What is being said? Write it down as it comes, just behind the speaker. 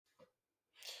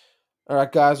All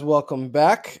right, guys, welcome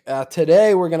back.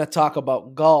 Today we're going to talk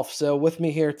about golf. So, with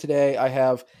me here today, I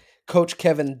have Coach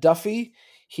Kevin Duffy.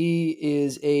 He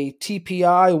is a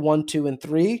TPI 1, 2, and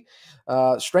 3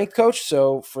 strength coach.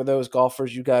 So, for those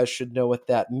golfers, you guys should know what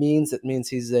that means. It means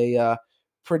he's a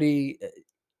pretty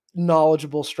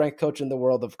knowledgeable strength coach in the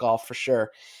world of golf for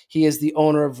sure. He is the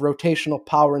owner of Rotational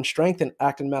Power and Strength in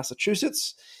Acton,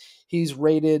 Massachusetts. He's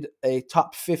rated a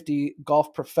top 50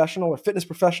 golf professional or fitness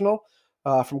professional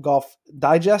from Golf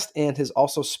Digest, and has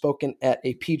also spoken at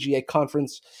a PGA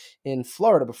conference in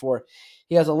Florida before.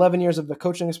 He has 11 years of the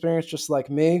coaching experience, just like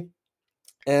me.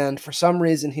 And for some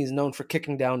reason, he's known for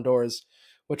kicking down doors,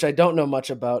 which I don't know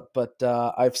much about, but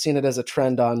I've seen it as a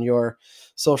trend on your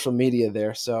social media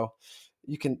there. So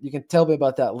you can tell me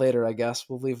about that later, I guess.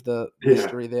 We'll leave the Yeah.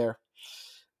 mystery there.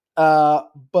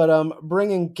 But I'm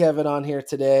bringing Kevin on here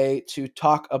today to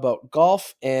talk about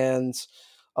golf and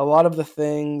a lot of the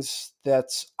things that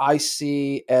I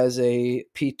see as a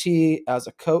PT, as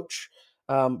a coach.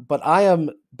 But I am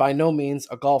by no means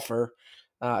a golfer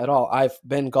at all. I've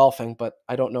been golfing, but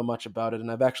I don't know much about it. And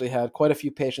I've actually had quite a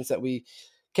few patients that we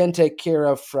can take care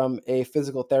of from a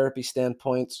physical therapy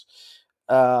standpoint.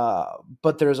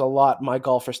 But there's a lot my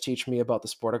golfers teach me about the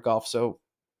sport of golf. So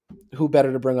who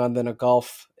better to bring on than a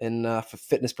golf and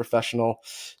fitness professional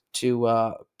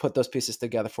to put those pieces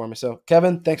together for me? So,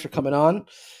 Kevin, thanks for coming on.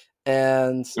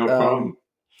 And No problem.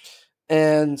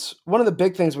 and one of the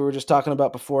big things we were just talking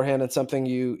about beforehand, and something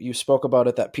you spoke about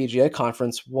at that PGA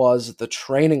conference, was the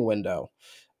training window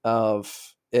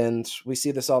of, and we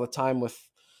see this all the time with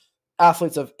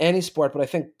athletes of any sport, but I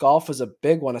think golf is a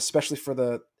big one, especially for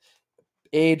the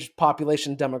age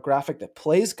population demographic that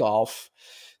plays golf.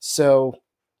 So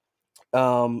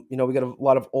we get a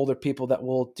lot of older people that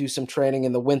will do some training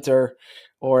in the winter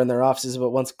or in their off season, but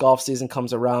once golf season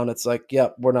comes around, it's like,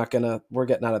 yep, we're getting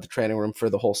out of the training room for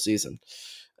the whole season.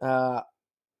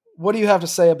 What do you have to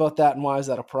say about that, and why is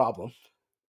that a problem?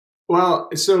 Well,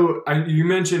 you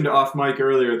mentioned off mic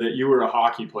earlier that you were a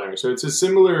hockey player. So it's a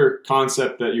similar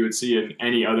concept that you would see in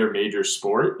any other major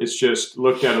sport. It's just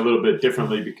looked at a little bit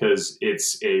differently because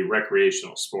it's a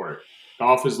recreational sport.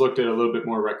 Golf is looked at a little bit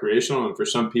more recreational, and for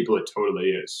some people, it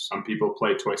totally is. Some people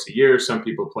play twice a year, some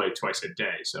people play twice a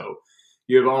day. So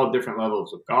you have all different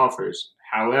levels of golfers.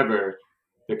 However,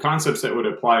 the concepts that would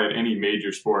apply at any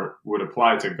major sport would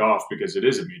apply to golf because it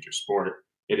is a major sport.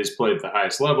 It is played at the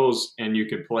highest levels, and you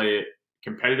can play it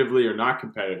competitively or not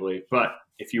competitively. But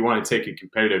if you want to take a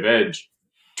competitive edge,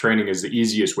 training is the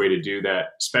easiest way to do that,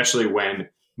 especially when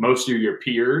most of your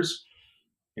peers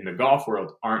in the golf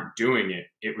world aren't doing it.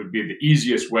 It would be the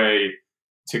easiest way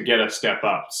to get a step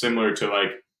up, similar to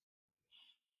like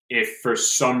if for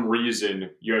some reason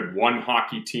you had one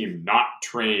hockey team not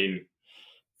train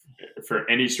for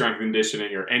any strength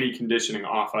conditioning or any conditioning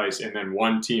off ice, and then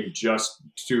one team just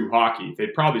do hockey,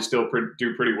 they'd probably still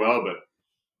do pretty well, but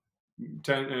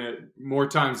more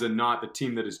times than not, the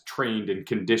team that is trained and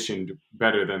conditioned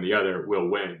better than the other will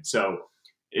win. So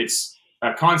it's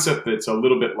a concept that's a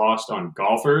little bit lost on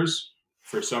golfers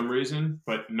for some reason,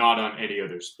 but not on any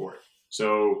other sport.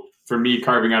 So for me,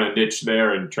 carving out a niche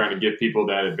there and trying to give people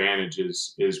that advantage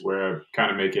is where I'm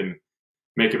kind of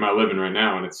making my living right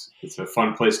now, and it's a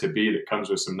fun place to be that comes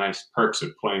with some nice perks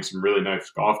of playing some really nice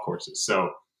golf courses. So,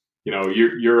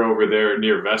 you're over there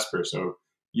near Vesper, so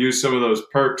use some of those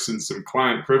perks and some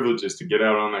client privileges to get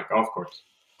out on that golf course.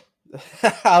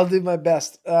 I'll do my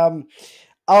best.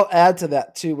 I'll add to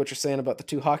that too. What you're saying about the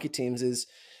two hockey teams is,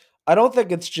 I don't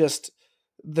think it's just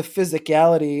the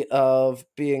physicality of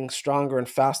being stronger and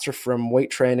faster from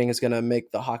weight training is going to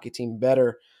make the hockey team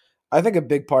better. I think a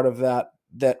big part of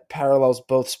that parallels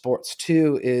both sports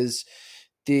too is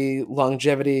the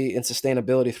longevity and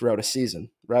sustainability throughout a season,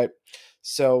 right?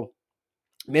 So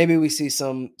maybe we see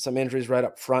some injuries right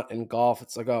up front in golf.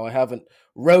 It's like, oh, I haven't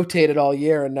rotated all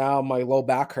year and now my low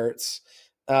back hurts.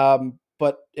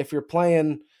 But if you're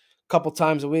playing a couple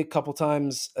times a week, couple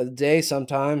times a day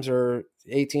sometimes, or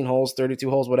 18 holes, 32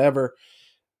 holes, whatever,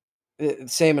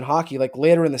 same in hockey, like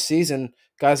later in the season,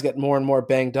 guys get more and more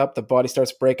banged up. The body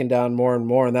starts breaking down more and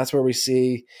more. And that's where we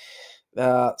see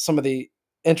some of the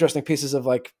interesting pieces of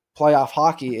like playoff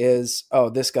hockey is,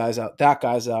 oh, this guy's out, that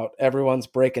guy's out. Everyone's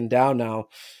breaking down now,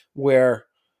 where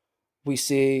we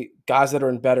see guys that are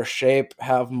in better shape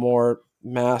have more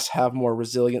mass, have more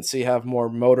resiliency, have more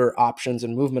motor options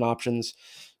and movement options.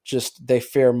 Just they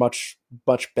fare much,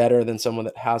 much better than someone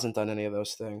that hasn't done any of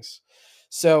those things.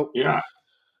 So, Yeah.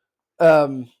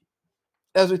 um,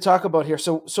 as we talk about here,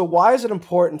 so why is it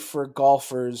important for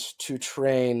golfers to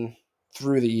train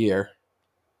through the year?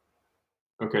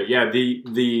 Okay. Yeah.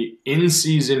 The in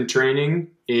season training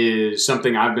is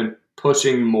something I've been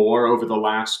pushing more over the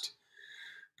last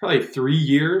probably 3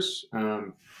 years.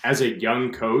 As a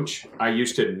young coach, I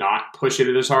used to not push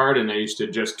it as hard, and I used to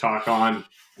just talk on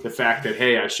the fact that,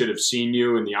 hey, I should have seen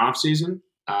you in the off season.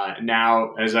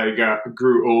 Now, as I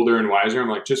grew older and wiser, I'm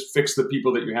like, just fix the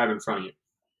people that you have in front of you.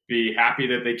 Be happy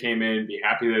that they came in, be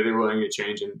happy that they're willing to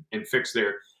change and fix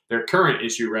their current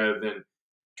issue rather than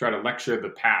try to lecture the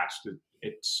past.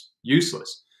 It's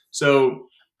useless. So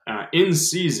in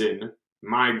season,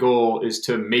 my goal is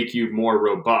to make you more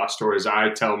robust, or as I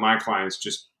tell my clients,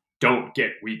 just don't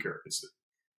get weaker.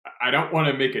 I don't want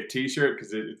to make a t-shirt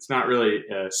because it's not really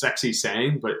a sexy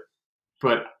saying,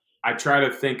 but I try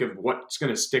to think of what's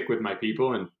going to stick with my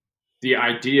people, and the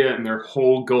idea and their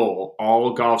whole goal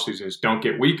all golf season is don't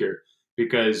get weaker,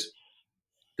 because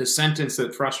the sentence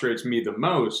that frustrates me the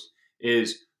most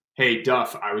is, hey,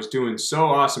 Duff, I was doing so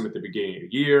awesome at the beginning of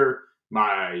the year.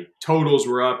 My totals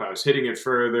were up. I was hitting it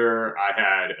further. I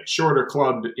had a shorter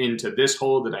club into this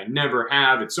hole that I never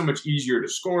have. It's so much easier to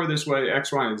score this way,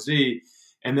 X, Y, and Z.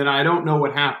 And then I don't know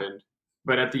what happened,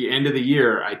 but at the end of the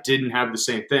year, I didn't have the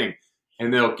same thing.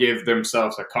 And they'll give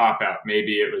themselves a cop-out.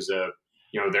 Maybe it was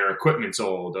their equipment's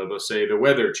old, or they'll say the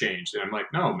weather changed. And I'm like,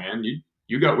 no, man,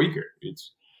 you got weaker.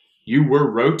 You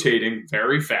were rotating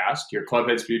very fast. Your club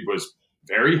head speed was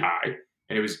very high,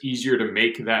 and it was easier to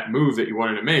make that move that you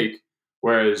wanted to make.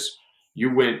 Whereas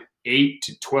you went 8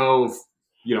 to 12,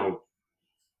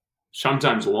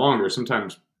 sometimes longer,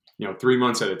 sometimes, 3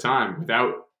 months at a time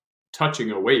without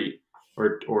touching a weight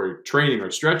or training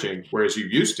or stretching, whereas you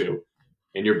used to,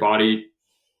 and your body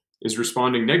is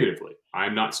responding negatively.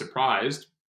 I'm not surprised,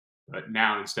 but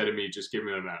now instead of me just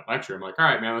giving them that lecture, I'm like, all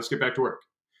right, man, let's get back to work.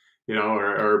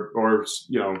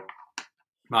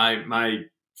 My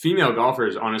female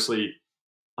golfers honestly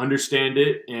understand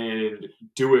it and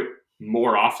do it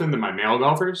more often than my male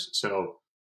golfers. So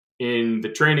in the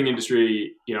training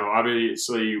industry,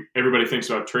 obviously everybody thinks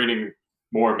about training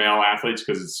more male athletes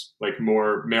because it's like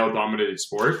more male dominated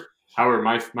sport. However,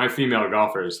 my female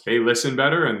golfers, they listen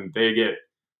better and they get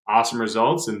awesome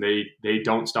results, and they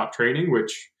don't stop training,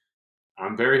 which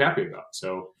I'm very happy about.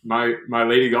 So my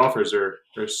lady golfers are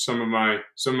some of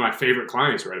my favorite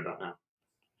clients right about now.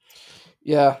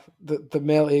 Yeah, the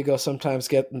male ego sometimes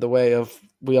get in the way of,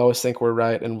 we always think we're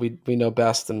right and we know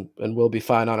best and we'll be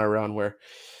fine on our own, where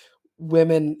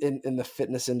women in the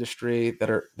fitness industry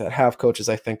that have coaches,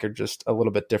 I think, are just a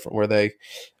little bit different, where they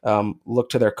look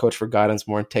to their coach for guidance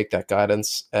more and take that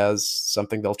guidance as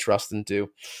something they'll trust and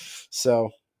do. So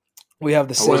we have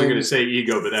the same. I wasn't going to say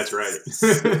ego, but that's right.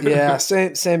 Yeah,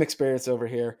 same experience over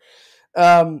here.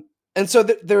 And so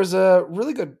there's a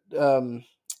really good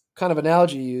kind of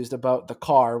analogy used about the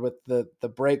car with the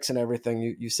brakes and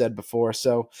everything you said before.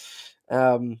 So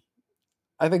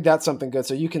I think that's something good.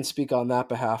 So you can speak on that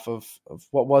behalf of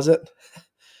what was it?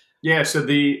 Yeah, so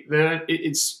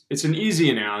it's an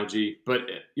easy analogy, but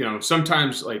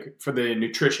sometimes, like for the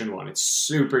nutrition one, it's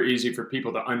super easy for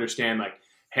people to understand, like,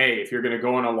 hey, if you're going to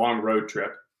go on a long road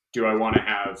trip, do I want to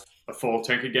have a full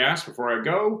tank of gas before I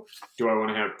go? Do I want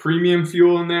to have premium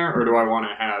fuel in there, or do I want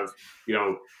to have,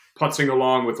 putzing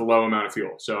along with a low amount of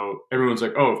fuel? So everyone's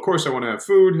like, oh, of course I want to have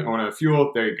food. I want to have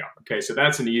fuel. There you go. Okay, so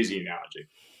that's an easy analogy.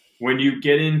 When you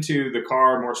get into the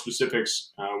car, more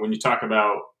specifics, when you talk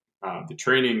about the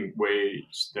training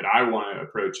ways that I want to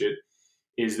approach it,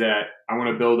 is that I want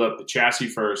to build up the chassis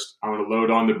first. I want to load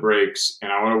on the brakes,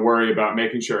 and I want to worry about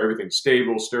making sure everything's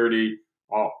stable, sturdy.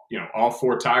 All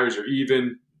 4 tires are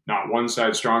even, not one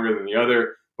side stronger than the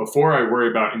other, before I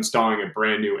worry about installing a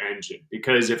brand new engine.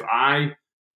 Because if I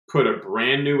put a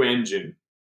brand new engine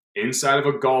inside of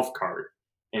a golf cart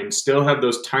and still have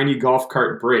those tiny golf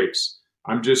cart brakes,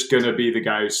 I'm just going to be the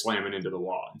guy who's slamming into the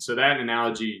wall. And so that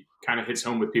analogy kind of hits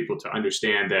home with people to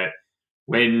understand that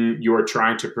when you're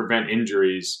trying to prevent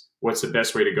injuries, what's the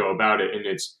best way to go about it? And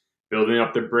it's building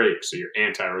up the brakes, so your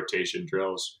anti-rotation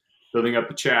drills, building up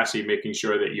the chassis, making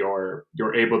sure that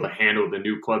you're able to handle the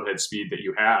new club head speed that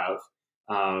you have,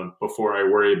 before I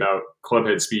worry about club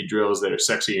head speed drills that are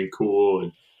sexy and cool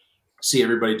and see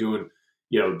everybody doing.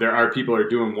 There are people who are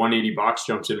doing 180 box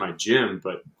jumps in my gym,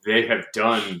 but they have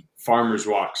done farmer's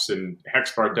walks and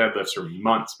hex bar deadlifts for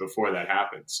months before that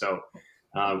happens. So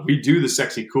we do the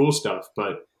sexy, cool stuff,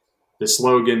 but the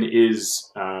slogan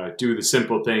is do the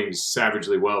simple things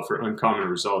savagely well for uncommon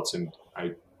results. And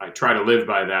I try to live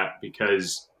by that,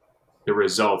 because the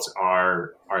results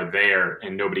are there,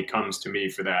 and nobody comes to me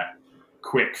for that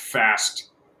quick,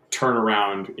 fast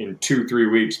turnaround in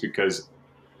 2-3 weeks, because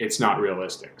it's not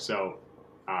realistic. So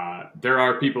there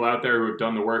are people out there who have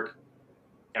done the work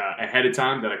ahead of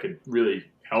time that I could really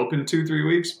help in 2-3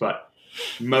 weeks, but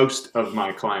most of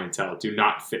my clientele do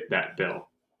not fit that bill.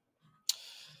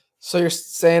 So you're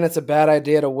saying it's a bad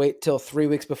idea to wait till 3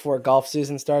 weeks before golf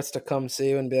season starts to come see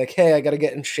you and be like, hey, I got to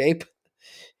get in shape?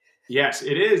 Yes,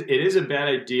 it is. It is a bad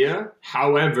idea.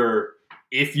 However,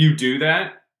 if you do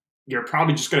that, you're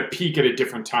probably just going to peak at a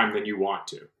different time than you want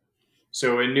to.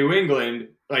 So in New England,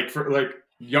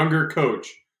 younger coach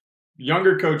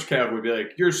Kev would be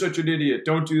like, you're such an idiot.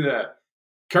 Don't do that.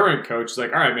 Current coach is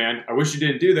like, all right, man, I wish you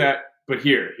didn't do that. But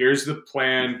here's the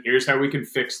plan. Here's how we can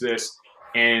fix this.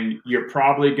 And you're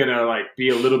probably going to be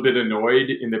a little bit annoyed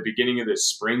in the beginning of this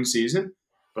spring season.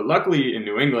 But luckily in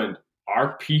New England,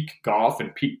 our peak golf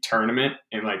and peak tournament,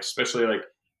 and especially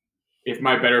if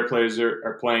my better players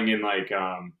are playing in my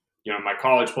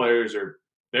college players, or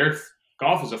their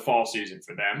golf is a fall season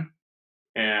for them.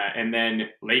 And then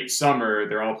late summer,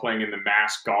 they're all playing in the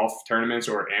mass golf tournaments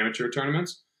or amateur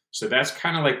tournaments. So that's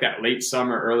kind of like that late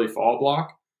summer, early fall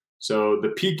block. So the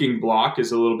peaking block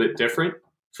is a little bit different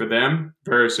for them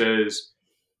versus,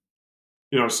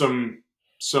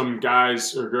 some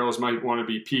guys or girls might want to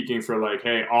be peaking for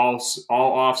hey, all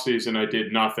off season I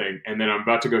did nothing, and then I'm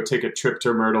about to go take a trip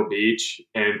to Myrtle Beach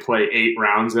and play 8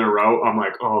 rounds in a row. I'm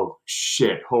like, oh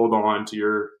shit, hold on,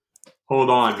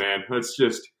 man. All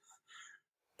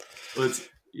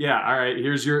right,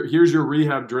 here's your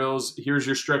rehab drills. Here's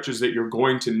your stretches that you're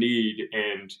going to need.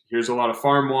 And here's a lot of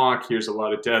farm walk. Here's a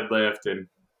lot of deadlift, and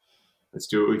let's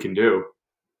do what we can do.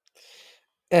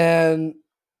 And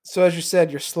so as you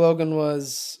said, your slogan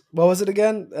was, what was it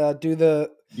again? Do the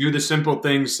simple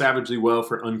things savagely well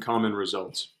for uncommon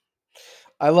results.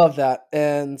 I love that.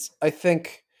 And I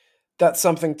think that's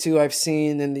something too I've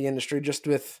seen in the industry,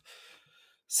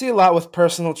 see a lot with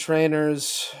personal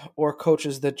trainers or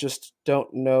coaches that just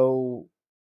don't know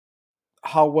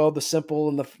how well the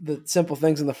simple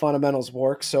things and the fundamentals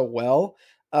work so well.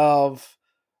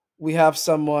 We have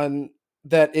someone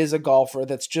that is a golfer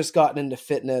that's just gotten into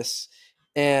fitness,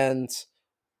 and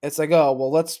it's like, oh,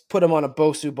 well, let's put them on a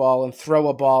Bosu ball and throw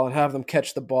a ball and have them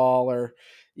catch the ball, or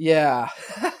yeah.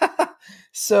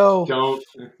 So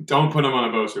don't put them on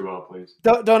a Bosu ball, please.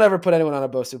 Don't ever put anyone on a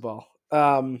Bosu ball.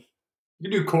 You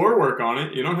can do core work on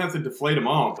it. You don't have to deflate them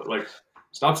all, but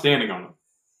stop standing on them.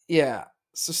 Yeah.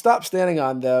 So stop standing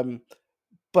on them.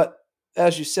 But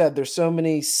as you said, there's so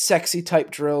many sexy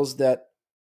type drills that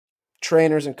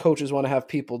trainers and coaches want to have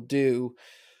people do.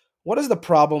 What is the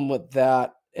problem with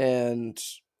that, and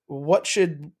what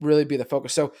should really be the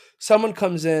focus? So someone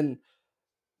comes in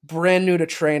brand new to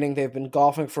training. They've been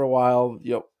golfing for a while,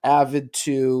 avid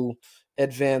to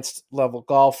advanced level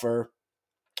golfer.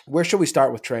 Where should we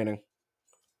start with training?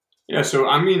 Yeah, so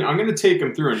I'm going to take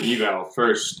them through an eval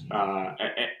first,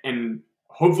 and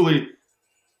hopefully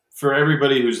for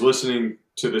everybody who's listening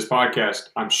to this podcast,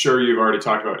 I'm sure you've already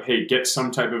talked about, hey, get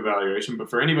some type of evaluation. But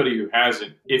for anybody who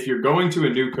hasn't, if you're going to a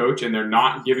new coach and they're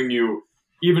not giving you,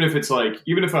 even if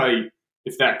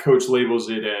that coach labels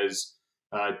it as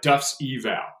Duff's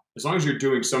eval, as long as you're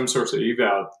doing some sorts of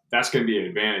eval, that's going to be an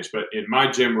advantage. But in my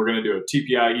gym, we're going to do a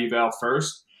TPI eval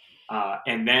first.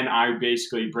 And then I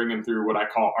basically bring them through what I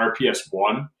call RPS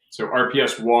 1. So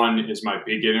RPS 1 is my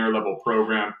beginner level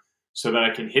program so that I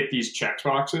can hit these check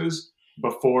boxes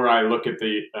before I look at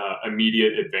the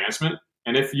immediate advancement.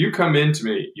 And if you come into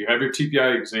me, you have your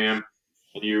TPI exam,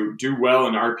 and you do well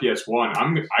in RPS 1,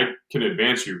 I can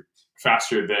advance you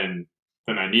faster than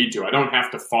I need to. I don't have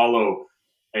to follow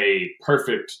a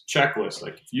perfect checklist.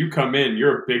 If you come in,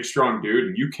 you're a big, strong dude,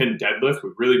 and you can deadlift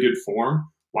with really good form.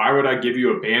 Why would I give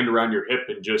you a band around your hip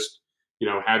and just,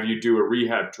 have you do a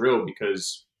rehab drill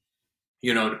because,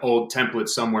 an old template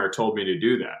somewhere told me to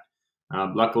do that?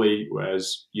 Luckily,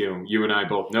 as you and I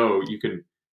both know, you can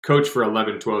coach for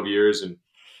 11, 12 years and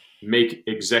make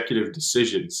executive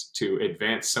decisions to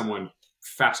advance someone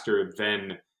faster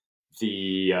than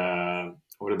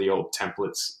what are the old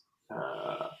templates?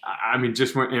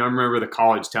 Just when I remember the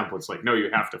college templates, no, you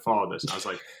have to follow this. And I was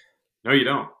like, no, you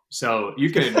don't. So you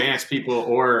can advance people,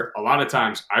 or a lot of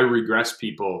times I regress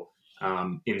people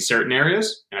in certain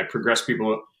areas, and I progress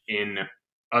people in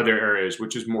other areas,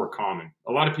 which is more common.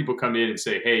 A lot of people come in and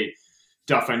say, hey,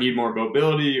 Duff, I need more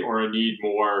mobility, or I need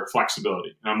more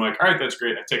flexibility. And I'm like, all right, that's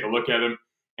great. I take a look at them,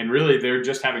 and really they're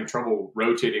just having trouble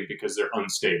rotating because they're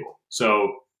unstable.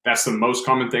 So that's the most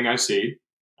common thing I see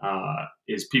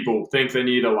is people think they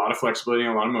need a lot of flexibility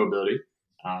and a lot of mobility.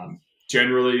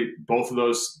 Generally, both of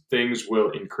those things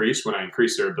will increase when I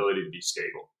increase their ability to be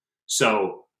stable.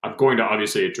 So I'm going to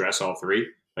obviously address all three.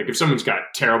 If someone's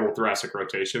got terrible thoracic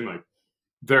rotation,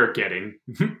 they're getting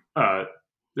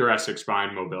thoracic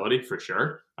spine mobility for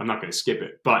sure. I'm not going to skip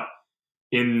it. But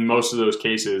in most of those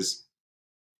cases,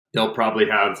 they'll probably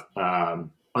have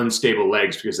unstable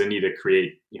legs because they need to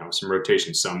create, some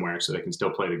rotation somewhere so they can still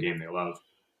play the game they love.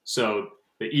 So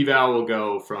the eval will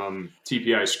go from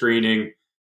TPI screening,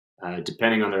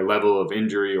 depending on their level of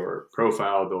injury or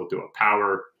profile. They'll do a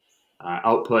power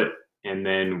output, and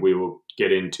then we will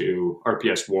get into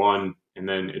RPS 1 and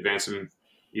then advance them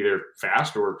either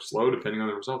fast or slow depending on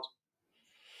the results.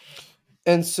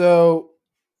 And so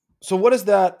what does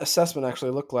that assessment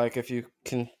actually look like? If you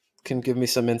can give me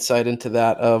some insight into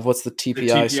that, of what's the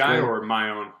TPI? The TPI or my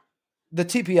own? The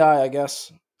TPI, I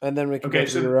guess, and then we can go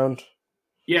through your own.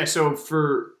 Yeah, so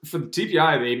for the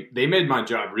TPI, they made my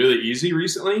job really easy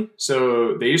recently.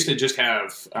 So they used to just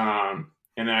have,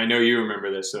 and I know you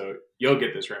remember this, so you'll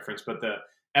get this reference, but the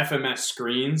FMS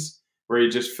screens where you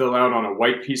just fill out on a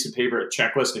white piece of paper a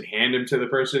checklist and hand them to the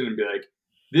person and be like,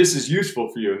 "This is useful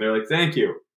for you," and they're like, "Thank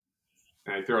you,"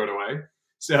 and I throw it away.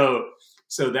 So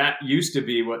that used to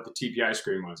be what the TPI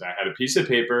screen was. I had a piece of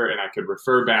paper and I could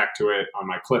refer back to it on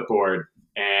my clipboard,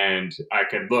 and I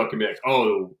could look and be like,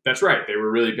 "Oh, that's right. They were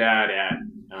really bad at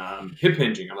hip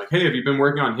hinging." I'm like, "Hey, have you been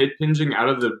working on hip hinging out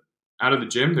of the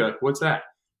gym?" They're like, "What's that?"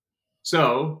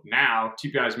 So now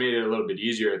TPI has made it a little bit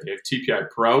easier. They have TPI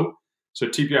Pro. So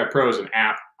TPI Pro is an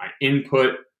app. I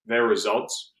input their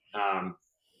results.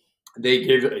 They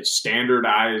give a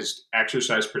standardized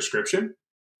exercise prescription,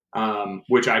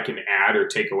 which I can add or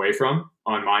take away from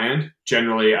on my end.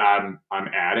 Generally, I'm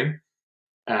adding,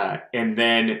 and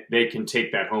then they can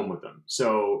take that home with them.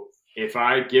 So if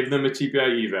I give them a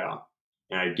TPI eval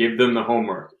and I give them the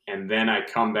homework, and then I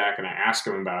come back and I ask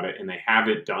them about it, and they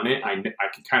haven't done it, I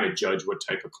can kind of judge what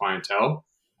type of clientele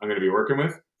I'm going to be working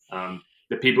with.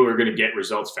 The people who are going to get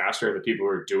results faster are the people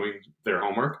who are doing their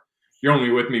homework. You're only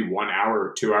with me 1 hour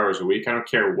or 2 hours a week. I don't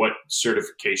care what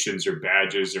certifications or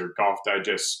badges or Golf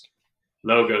Digest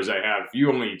logos I have. If you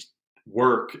only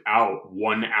work out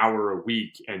 1 hour a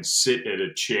week and sit at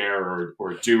a chair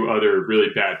or do other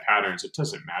really bad patterns, it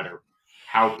doesn't matter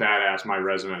how badass my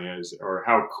resume is or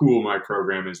how cool my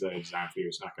program is that I designed for you.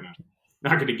 It's not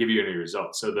gonna give you any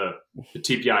results. So the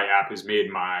TPI app has made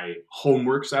my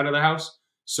homework side of the house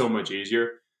so much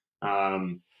easier.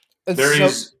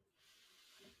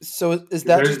 So is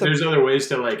that there's other ways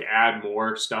to like add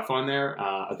more stuff on there.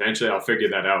 Eventually I'll figure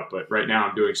that out. But right now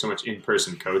I'm doing so much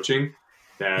in-person coaching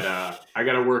that I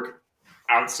got to work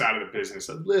outside of the business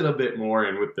a little bit more.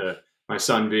 And with my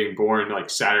son being born like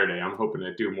Saturday, I'm hoping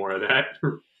to do more of that.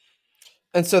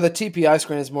 And so the TPI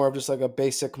screen is more of just like a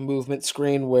basic movement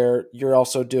screen where you're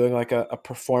also doing like a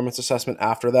performance assessment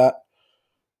after that.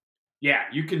 Yeah,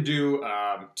 you can do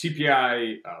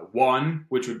TPI 1,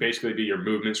 which would basically be your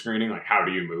movement screening, like how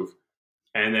do you move?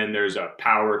 And then there's a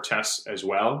power test as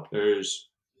well. There's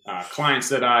clients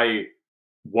that I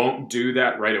won't do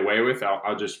that right away with.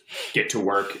 I'll just get to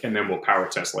work and then we'll power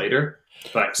test later.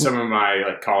 But some of my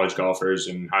like college golfers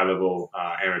and high level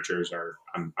amateurs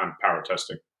I'm power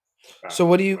testing. So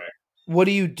what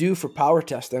do you do for power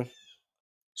testing?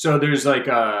 So there's like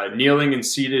kneeling and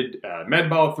seated med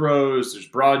ball throws. There's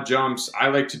broad jumps. I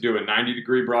like to do a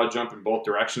 90-degree broad jump in both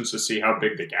directions to see how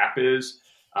big the gap is.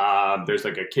 There's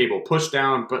like a cable push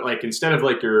down, but like instead of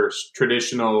like your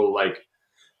traditional, like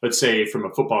let's say from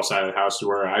a football side of the house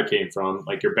where I came from,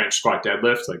 like your bench squat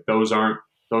deadlift, like those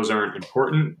aren't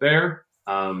important there.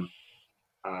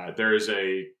 There is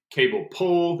a cable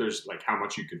pull. There's like how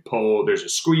much you can pull. There's a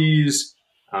squeeze.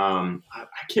 I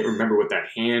can't remember what that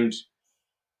hand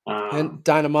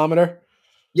dynamometer.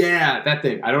 Yeah, that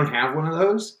thing. I don't have one of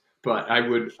those, but I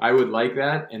would like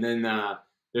that. And then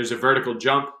there's a vertical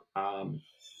jump.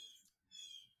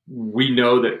 We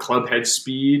know that club head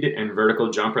speed and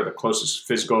vertical jump are the closest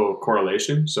physical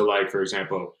correlation. So, like for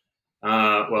example,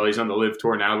 well, he's on the live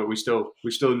tour now, but we still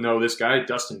know this guy,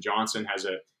 Dustin Johnson, has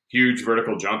a huge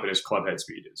vertical jump and his club head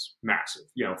speed is massive.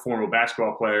 Former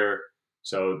basketball player.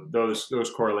 So those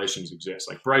correlations exist.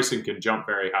 Like Bryson can jump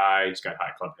very high. He's got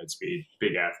high club head speed,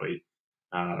 big athlete.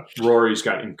 Rory's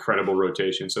got incredible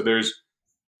rotation. So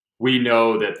we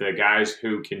know that the guys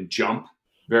who can jump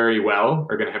very well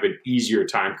are going to have an easier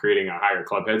time creating a higher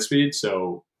club head speed.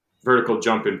 So vertical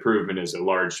jump improvement is a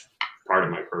large part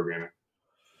of my programming.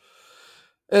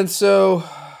 And so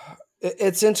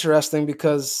it's interesting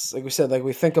because, like we said, like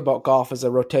we think about golf as a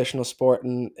rotational sport,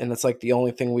 and it's like the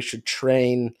only thing we should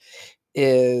train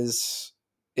is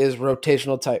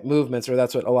rotational type movements, or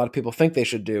that's what a lot of people think they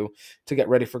should do to get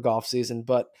ready for golf season.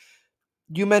 But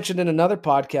you mentioned in another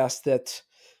podcast that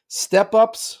step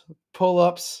ups, pull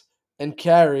ups, and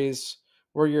carries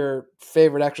were your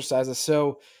favorite exercises.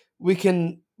 So we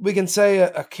can say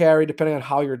a carry, depending on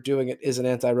how you're doing it, is an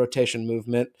anti-rotation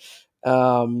movement.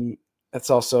 It's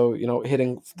also,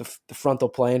 hitting the frontal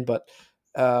plane. But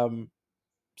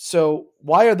so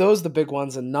why are those the big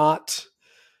ones and not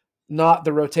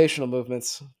the rotational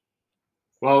movements?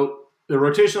 Well, the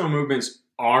rotational movements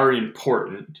are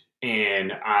important,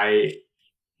 and I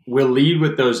will lead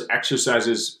with those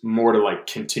exercises more to like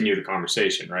continue the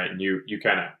conversation, right? And you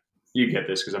kind of you get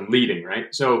this because I'm leading,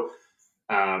 right? So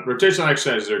rotational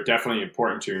exercises are definitely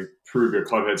important to improve your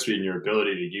club head speed and your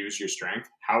ability to use your strength.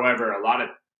 However, a lot of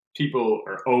people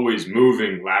are always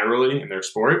moving laterally in their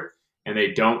sport, and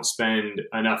they don't spend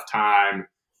enough time,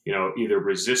 either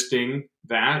resisting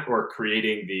that or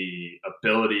creating the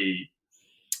ability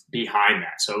behind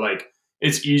that. So, like,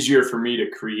 it's easier for me to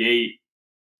create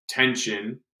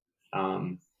tension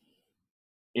um,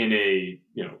 in a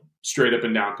straight up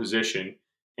and down position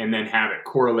and then have it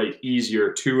correlate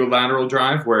easier to a lateral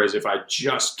drive. Whereas if I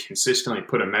just consistently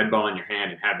put a med ball in your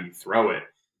hand and have you throw it,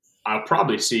 I'll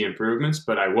probably see improvements,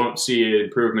 but I won't see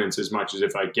improvements as much as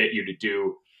if I get you to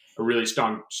do a really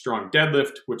strong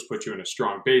deadlift, which puts you in a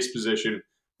strong base position,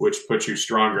 which puts you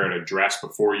stronger at address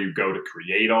before you go to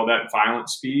create all that violent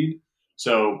speed.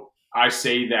 So I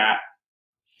say that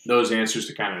those answers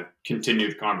to kind of continue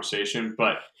the conversation.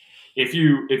 But if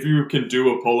you can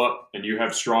do a pull up and you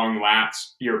have strong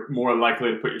lats, you're more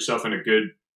likely to put yourself in a good,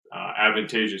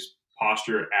 advantageous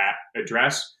posture at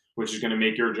address, which is going to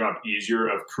make your job easier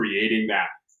of creating that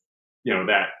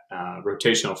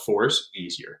rotational force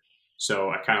easier.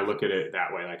 So I kind of look at it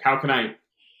that way. Like, how can I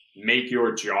make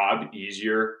your job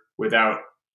easier without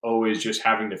always just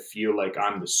having to feel like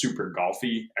I'm the super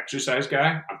golfy exercise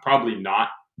guy? I'm probably not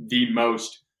the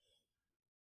most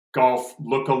golf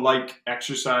look-alike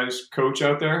exercise coach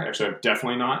out there. Actually, I'm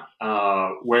definitely not.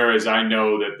 Whereas I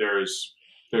know that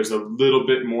there's a little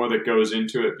bit more that goes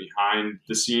into it behind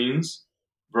the scenes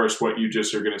versus what you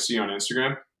just are going to see on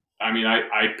Instagram. I mean,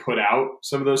 I put out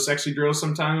some of those sexy drills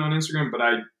sometimes on Instagram, but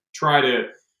I try to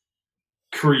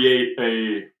create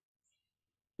a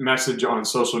message on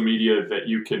social media that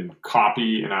you can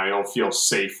copy, and I'll feel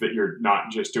safe that you're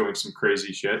not just doing some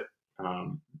crazy shit.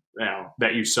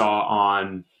 That you saw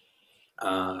on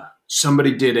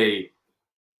somebody did a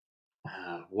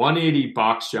 180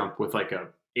 box jump with like a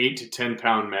 8 to 10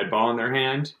 pound med ball in their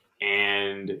hand,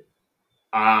 and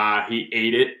he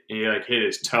ate it and he like hit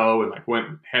his toe and like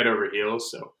went head over heels.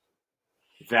 So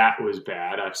that was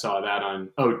bad. I saw that on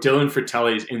Dylan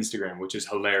Fratelli's Instagram, which is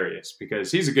hilarious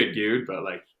because he's a good dude, but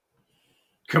like,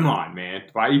 come on, man,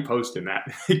 why are you posting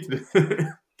that?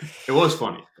 It was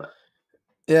funny, but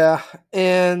yeah.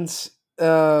 And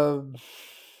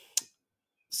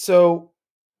so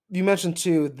you mentioned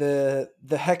too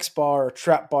the hex bar or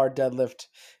trap bar deadlift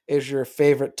is your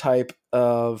favorite type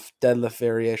of deadlift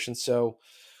variation. So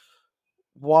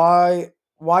why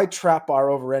trap bar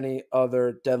over any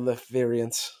other deadlift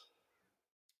variants?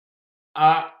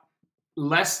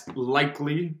 Less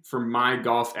likely for my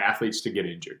golf athletes to get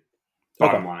injured.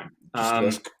 Bottom line.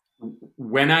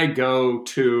 When I go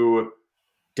to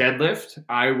deadlift,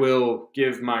 I will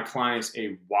give my clients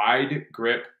a wide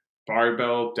grip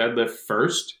barbell deadlift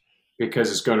first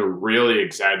because it's going to really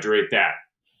exaggerate that,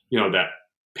 that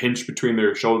pinch between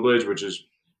their shoulder blades, which is,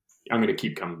 I'm going to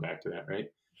keep coming back to that, right?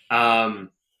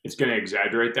 It's going to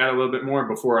exaggerate that a little bit more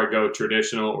before I go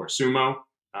traditional or sumo.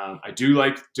 I do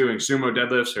like doing sumo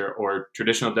deadlifts or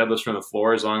traditional deadlifts from the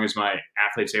floor as long as my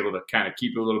athlete's able to kind of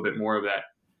keep a little bit more of that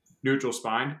neutral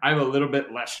spine. I have a little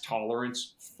bit less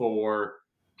tolerance for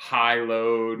high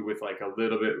load with like a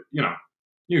little bit,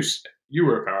 you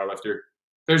were a power lifter.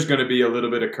 There's going to be a little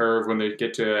bit of curve when they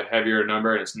get to a heavier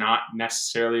number, and it's not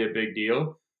necessarily a big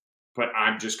deal, but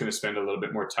I'm just going to spend a little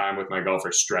bit more time with my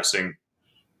golfers stressing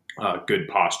good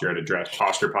posture at address.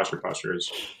 Posture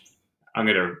is, I'm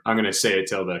gonna say it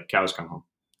till the cows come home.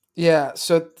 Yeah,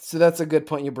 so that's a good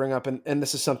point you bring up, and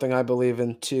this is something I believe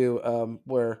in too,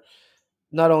 where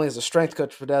not only as a strength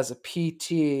coach, but as a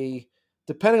PT,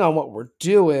 depending on what we're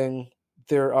doing,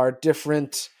 there are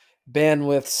different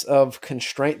bandwidths of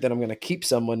constraint that I'm going to keep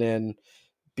someone in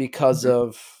because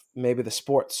of maybe the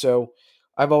sport. So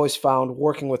I've always found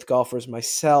working with golfers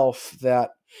myself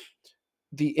that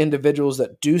the individuals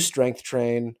that do strength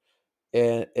train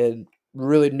and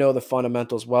really know the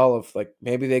fundamentals well of like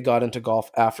maybe they got into golf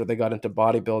after they got into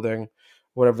bodybuilding,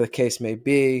 whatever the case may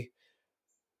be,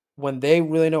 when they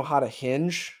really know how to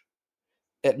hinge,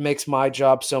 it makes my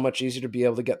job so much easier to be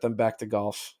able to get them back to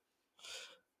golf,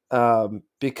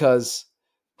 because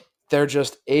they're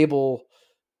just able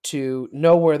to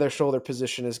know where their shoulder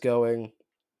position is going,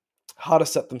 how to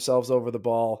set themselves over the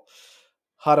ball,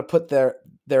 how to put their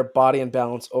body in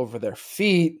balance over their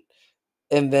feet,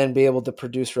 and then be able to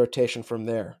produce rotation from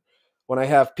there. When I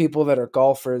have people that are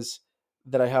golfers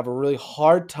that I have a really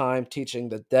hard time teaching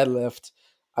the deadlift.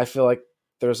 I feel like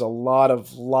there's a lot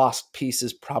of lost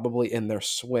pieces probably in their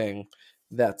swing.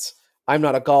 I'm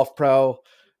not a golf pro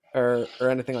or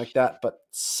anything like that, but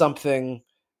something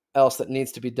else that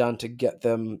needs to be done to get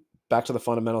them back to the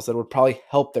fundamentals that would probably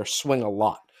help their swing a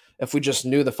lot if we just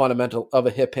knew the fundamental of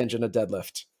a hip hinge and a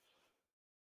deadlift.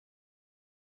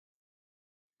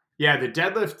 Yeah, the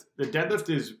deadlift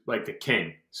is like the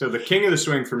king. So the king of the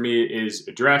swing for me is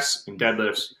address and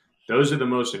deadlifts. Those are the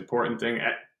most important thing.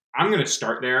 I'm going to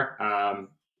start there.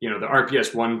 The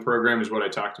RPS 1 program is what I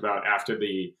talked about after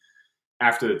the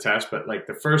test, but like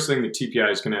the first thing the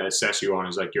TPI is going to assess you on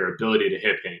is like your ability to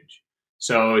hip hinge.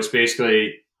 So it's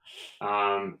basically,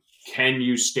 can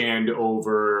you stand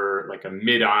over like a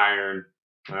mid iron,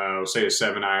 say a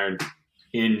 7-iron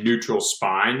in neutral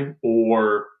spine,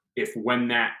 or if when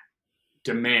that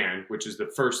demand, which is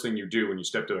the first thing you do when you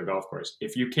step to the golf course,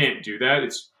 if you can't do that,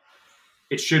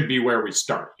 it should be where we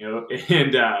start,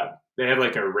 and they have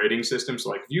like a rating system.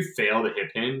 So like if you fail the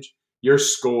hip hinge, your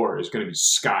score is going to be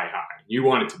sky high. You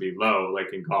want it to be low,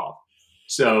 like in golf.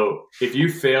 So if you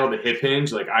fail the hip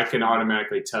hinge, like I can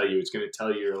automatically tell you, it's going to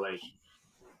tell you like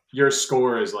your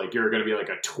score is like, you're going to be like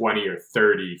a 20 or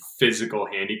 30 physical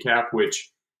handicap,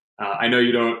 which I know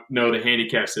you don't know the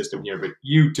handicap system here, but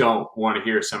you don't want to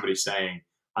hear somebody saying,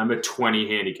 I'm a 20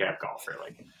 handicap golfer.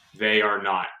 Like they are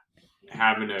not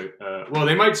having well,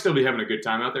 they might still be having a good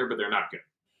time out there, but they're not good.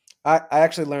 I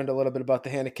actually learned a little bit about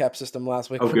the handicap system last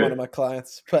week from good. one of my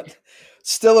clients, but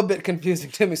still a bit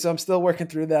confusing to me. So I'm still working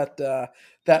through that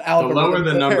algorithm. The lower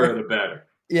the number, the better.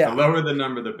 Yeah. The lower the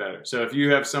number, the better. So if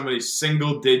you have somebody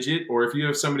single digit, or if you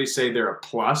have somebody say they're a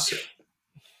plus,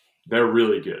 they're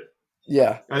really good.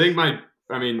 Yeah. I think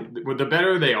the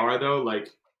better they are though, like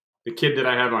the kid that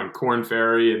I have on Corn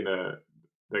Ferry and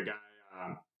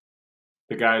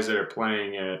the guys that are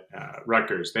playing at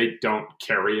Rutgers, they don't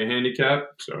carry a handicap.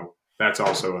 So that's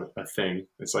also a thing.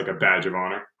 It's like a badge of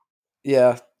honor.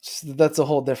 Yeah. That's a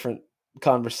whole different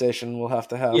conversation we'll have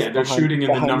to have. Yeah, they're shooting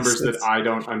in the numbers that I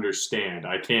don't understand.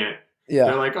 I can't. Yeah.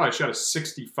 They're like, oh, I shot a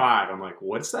 65. I'm like,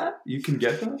 what's that? You can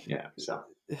get that? Yeah. So.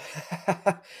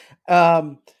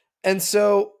 And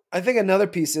so I think another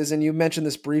piece is, and you mentioned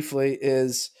this briefly,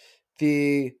 is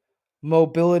the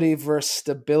mobility versus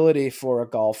stability for a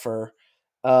golfer.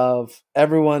 Of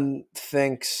everyone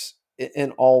thinks in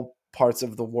all parts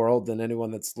of the world, and anyone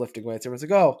that's lifting weights, everyone's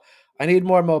like, oh, I need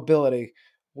more mobility,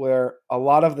 where a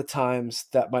lot of the times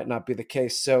that might not be the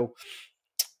case. So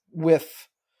do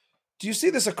you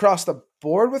see this across the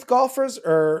board with golfers,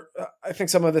 or I think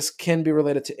some of this can be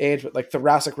related to age, but like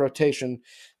thoracic rotation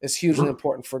is hugely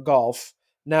important for golf.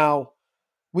 Now,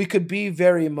 we could be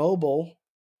very mobile,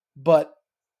 but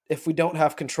if we don't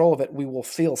have control of it, we will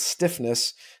feel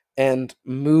stiffness and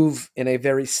move in a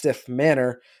very stiff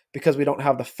manner because we don't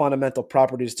have the fundamental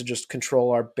properties to just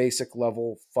control our basic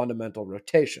level fundamental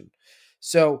rotation.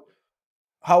 So,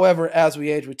 however, as we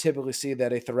age, we typically see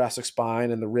that a thoracic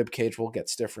spine and the rib cage will get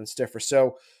stiffer and stiffer.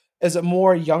 So is it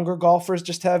more younger golfers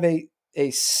just have I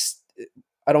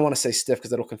don't want to say stiff because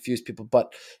that'll confuse people,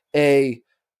 but a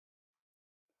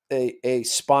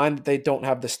spine that they don't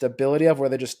have the stability of, where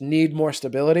they just need more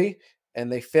stability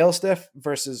and they fail stiff,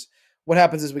 versus what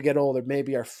happens as we get older,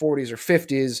 maybe our 40s or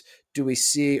 50s, do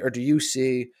you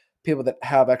see people that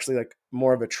have actually like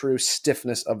more of a true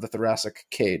stiffness of the thoracic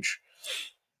cage?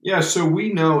 Yeah, so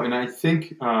we know, and I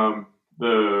think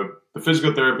the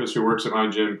physical therapist who works at my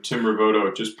gym, Tim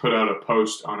Ravoto, just put out a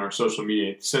post on our social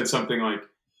media. It said something like,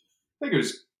 I think it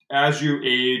was, as you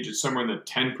age, it's somewhere in the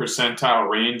 10 percentile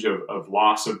range of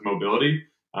loss of mobility.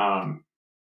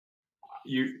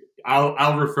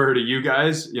 I'll refer to you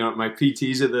guys, my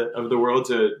PTs of the world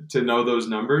to know those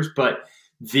numbers. But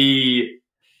the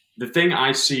thing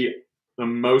I see the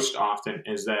most often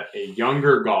is that a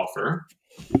younger golfer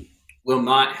will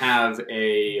not have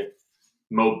a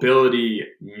mobility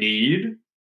need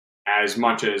as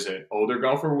much as an older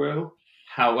golfer will.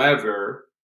 However,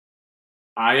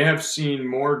 I have seen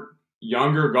more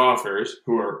younger golfers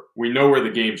we know where the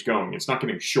game's going. It's not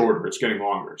getting shorter, it's getting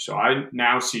longer. So I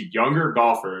now see younger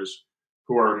golfers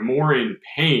who are more in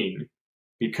pain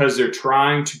because they're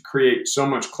trying to create so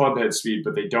much club head speed,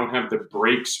 but they don't have the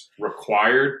brakes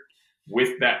required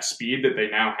with that speed that they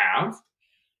now have.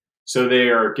 So they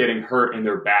are getting hurt in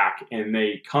their back, and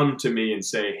they come to me and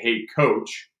say, hey,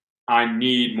 coach, I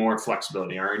need more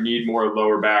flexibility, or I need more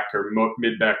lower back or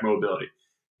mid-back mobility,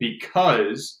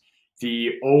 because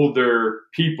the older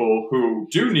people who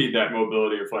do need that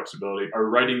mobility or flexibility are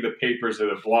writing the papers or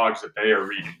the blogs that they are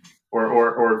reading,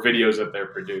 or videos that they're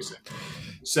producing.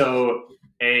 So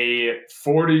a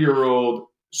 40-year-old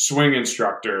swing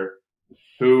instructor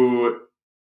who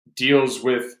deals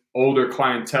with older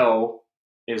clientele,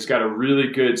 has got a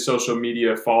really good social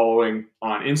media following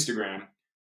on Instagram.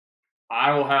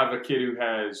 I will have a kid who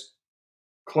has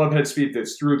club head speed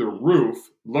that's through the roof,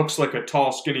 looks like a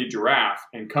tall, skinny giraffe,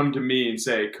 and come to me and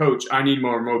say, Coach, I need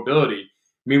more mobility.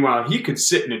 Meanwhile, he could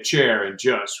sit in a chair and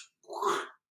just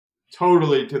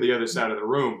totally to the other side of the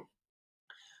room.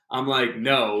 I'm like,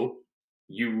 no,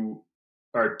 you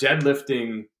are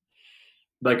deadlifting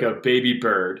like a baby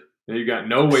bird. You got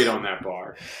no weight on that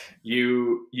bar.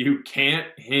 You can't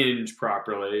hinge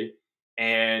properly.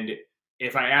 And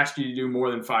if I ask you to do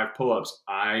more than 5 pull-ups,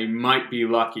 I might be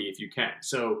lucky if you can.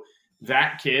 So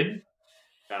that kid,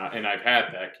 and I've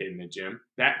had that kid in the gym,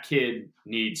 that kid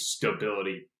needs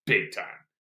stability big time.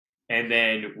 And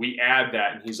then we add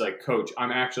that, and he's like, Coach,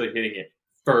 I'm actually hitting it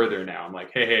further now. I'm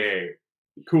like, hey,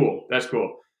 cool. That's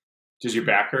cool. Does your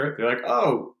back hurt? They're like,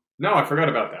 oh, no, I forgot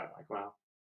about that. I'm like, wow,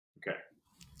 okay.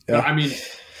 Yeah. No, I mean,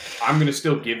 I'm going to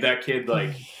still give that kid, like,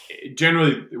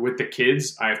 generally with the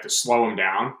kids, I have to slow them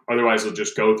down. Otherwise, they'll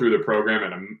just go through the program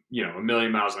at a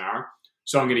million miles an hour.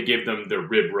 So I'm going to give them their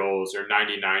rib rolls, their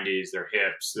 90-90s, their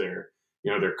hips, their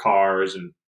cars,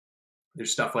 and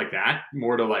there's stuff like that.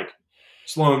 More to like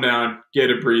slow them down,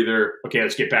 get a breather. Okay,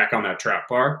 let's get back on that trap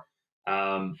bar.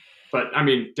 But I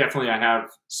mean, definitely I have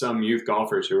some youth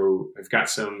golfers who have got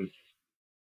some,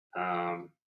 a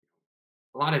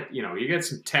lot of, you get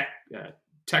some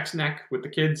text neck with the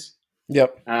kids.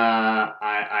 Yep.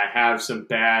 I have some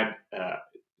bad,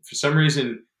 for some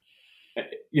reason,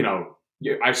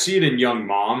 I see it in young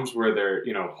moms where they're,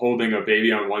 holding a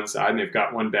baby on one side and they've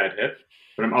got one bad hip.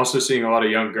 But I'm also seeing a lot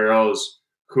of young girls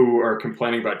who are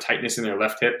complaining about tightness in their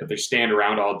left hip, but they stand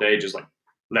around all day just like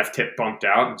left hip bumped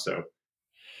out. And so,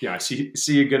 I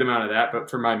see a good amount of that. But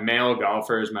for my male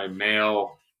golfers, my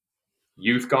male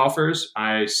youth golfers,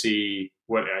 I see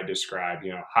what I described,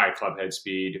 high club head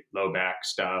speed, low back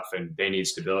stuff, and they need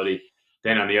stability.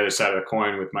 Then on the other side of the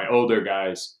coin with my older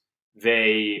guys,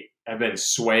 they have been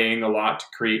swaying a lot to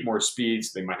create more speed.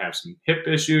 So they might have some hip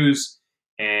issues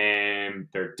and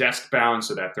they're desk bound.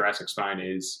 So that thoracic spine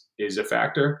is a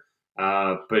factor.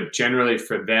 But generally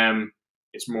for them,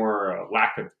 it's more a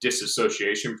lack of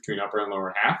disassociation between upper and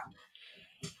lower half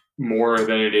more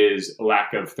than it is a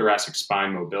lack of thoracic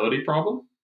spine mobility problem.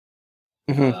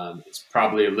 Mm-hmm. It's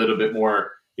probably a little bit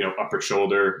more, upper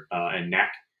shoulder and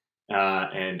neck.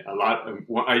 And a lot of,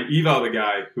 I eval the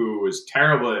guy who was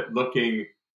terrible at looking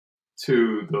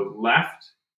to the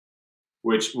left,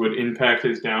 which would impact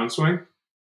his downswing.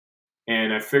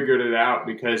 And I figured it out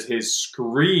because his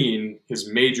screen, his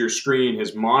major screen,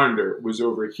 his monitor was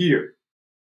over here.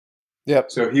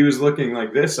 Yep. So he was looking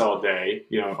like this all day,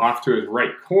 off to his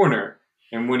right corner.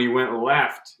 And when he went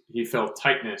left, he felt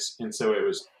tightness. And so it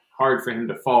was hard for him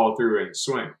to follow through and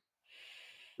swing.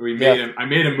 I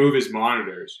made him move his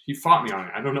monitors. He fought me on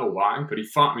it. I don't know why, but he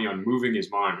fought me on moving his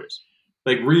monitors.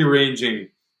 Like rearranging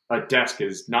a desk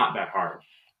is not that hard.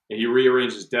 And he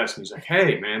rearranged his desk and he's like,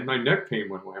 hey, man, my neck pain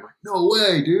went away. I'm like, no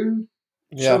way, dude.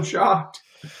 I'm so shocked.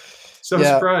 So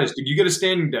surprised. Did you get a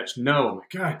standing desk? No. I'm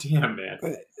like, God damn,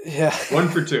 man. Yeah. 1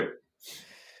 for 2.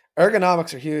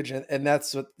 Ergonomics are huge. And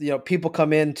that's what, people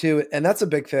come into, and that's a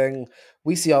big thing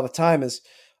we see all the time is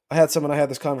I had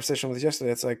this conversation with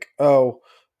yesterday. It's like, well,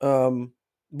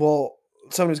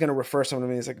 somebody's going to refer someone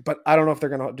to me. He's like, but I don't know if they're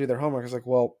going to do their homework. I was like,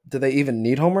 well, do they even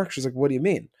need homework? She's like, what do you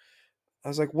mean? I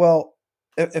was like, well,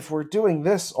 if we're doing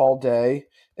this all day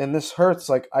and this hurts,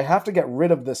 like I have to get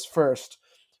rid of this first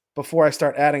before I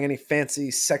start adding any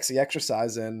fancy, sexy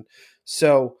exercise in.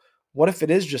 So what if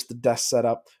it is just the desk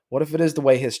setup? What if it is the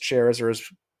way his chair is or his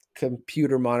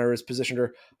computer monitor is positioned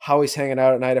or how he's hanging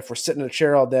out at night? If we're sitting in a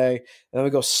chair all day and then we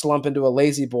go slump into a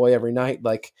lazy boy every night,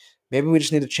 like maybe we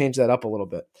just need to change that up a little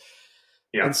bit.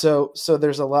 Yeah. And so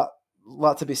there's a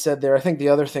lot to be said there. I think the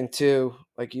other thing too,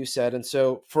 like you said, and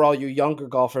so for all you younger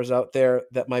golfers out there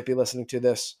that might be listening to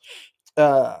this,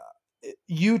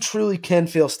 you truly can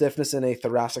feel stiffness in a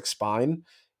thoracic spine,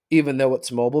 even though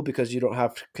it's mobile because you don't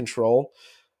have control.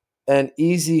 An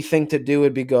easy thing to do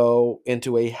would be go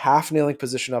into a half kneeling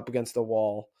position up against the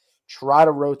wall, try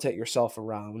to rotate yourself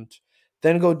around,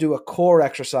 then go do a core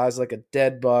exercise like a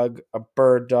dead bug, a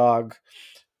bird dog,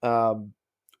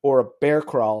 or a bear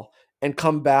crawl, and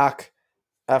come back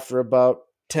after about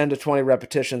 10 to 20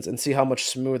 repetitions and see how much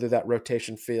smoother that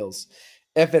rotation feels.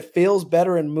 If it feels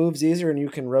better and moves easier and you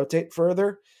can rotate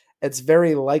further, it's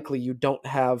very likely you don't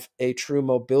have a true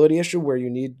mobility issue where you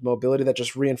need mobility that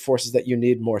just reinforces that you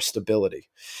need more stability.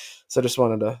 So I just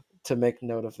wanted to make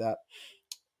note of that.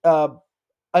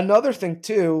 Another thing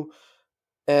too,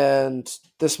 and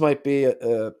this might be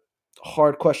a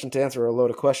hard question to answer or a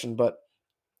loaded question, but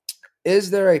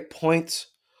is there a point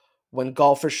when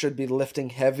golfers should be lifting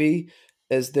heavy?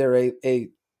 Is there a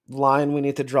line we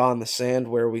need to draw in the sand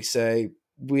where we say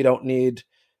we don't need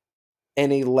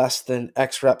any less than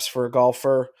X reps for a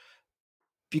golfer?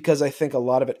 Because I think a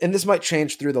lot of it, and this might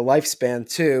change through the lifespan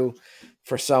too,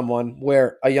 for someone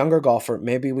where a younger golfer,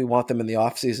 maybe we want them in the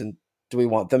off season. Do we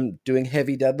want them doing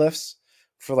heavy deadlifts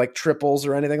for like triples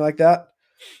or anything like that?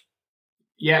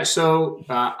 Yeah, so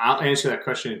I'll answer that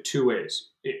question in two ways.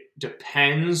 It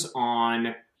depends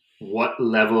on what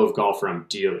level of golfer I'm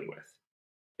dealing with.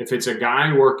 If it's a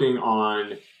guy working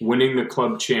on winning the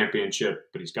club championship,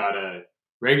 but he's got a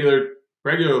regular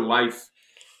life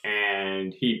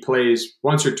and he plays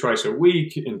once or twice a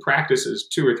week and practices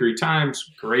 2 or 3 times,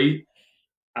 great.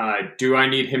 Do I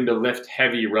need him to lift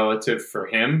heavy relative for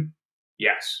him?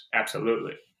 Yes,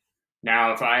 absolutely.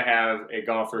 Now, if I have a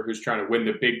golfer who's trying to win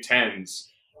the Big Tens,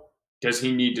 does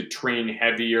he need to train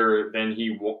heavier than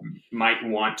he might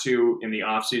want to in the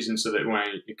off season so that when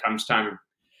it comes time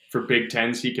for Big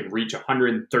Tens, he can reach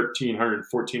 113,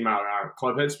 114 mile an hour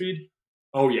club head speed?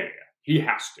 Oh, yeah. He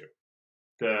has to.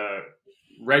 The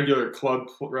regular club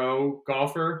pro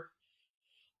golfer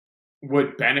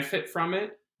would benefit from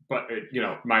it, but,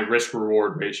 my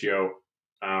risk-reward ratio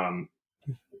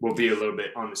will be a little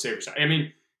bit on the safer side. I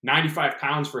mean, 95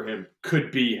 pounds for him could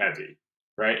be heavy,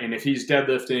 right? And if he's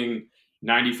deadlifting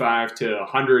 95 to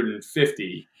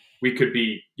 150, we could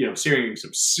be, seeing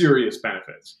some serious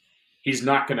benefits. He's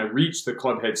not going to reach the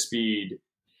club head speed.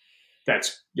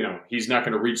 That's, he's not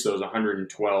going to reach those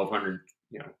 112, 100,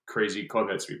 crazy club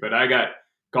head speed. But I got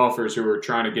golfers who are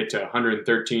trying to get to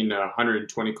 113 to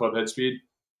 120 club head speed.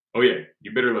 Oh yeah,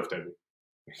 you better lift heavy.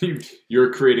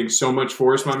 You're creating so much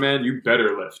force, my man. You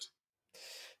better lift.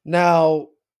 Now,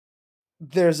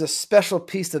 there's a special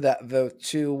piece to that, though,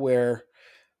 too, where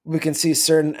we can see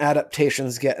certain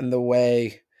adaptations get in the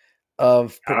way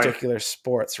of particular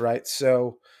sports, right?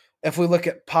 So if we look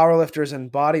at powerlifters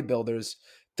and bodybuilders,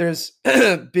 there's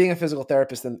being a physical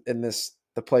therapist in this,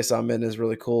 the place I'm in is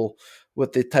really cool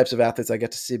with the types of athletes I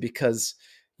get to see, because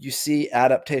you see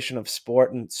adaptation of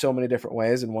sport in so many different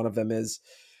ways. And one of them is,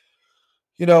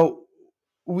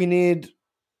 we need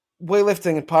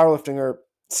weightlifting and powerlifting are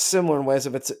similar in ways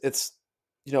of it's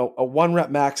a 1 rep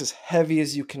max as heavy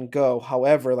as you can go.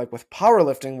 However, like with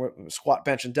powerlifting, squat,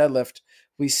 bench, and deadlift,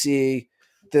 we see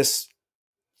this,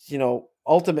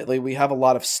 ultimately we have a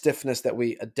lot of stiffness that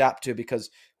we adapt to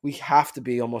because we have to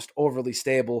be almost overly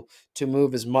stable to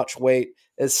move as much weight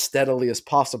as steadily as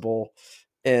possible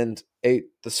and the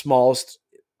smallest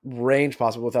range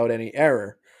possible without any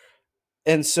error.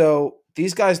 And so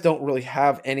these guys don't really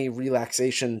have any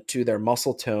relaxation to their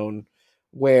muscle tone,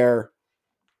 where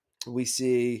we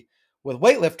see with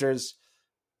weightlifters,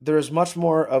 there's much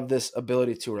more of this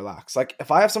ability to relax. Like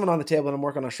if I have someone on the table and I'm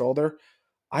working on a shoulder,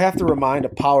 I have to remind a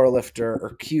power lifter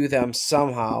or cue them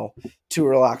somehow to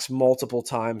relax multiple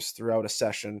times throughout a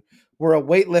session, where a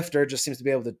weightlifter just seems to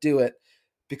be able to do it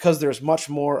because there's much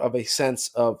more of a sense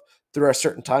of there are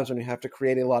certain times when you have to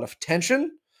create a lot of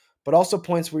tension, but also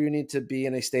points where you need to be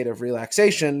in a state of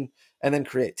relaxation and then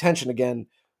create tension again,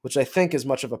 which I think is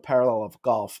much of a parallel of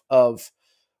golf. Of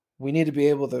we need to be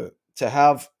able to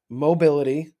have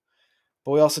mobility,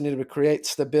 but we also need to create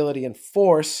stability and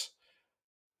force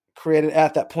created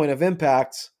at that point of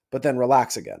impact, but then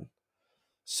relax again.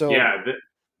 So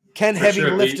can heavy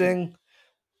lifting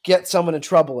get someone in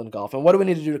trouble in golf? And what do we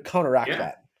need to do to counteract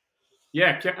that?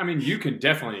 Yeah, I mean, you can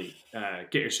definitely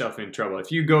get yourself in trouble.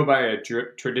 If you go by a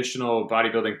traditional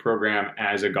bodybuilding program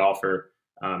as a golfer,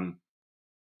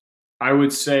 I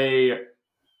would say,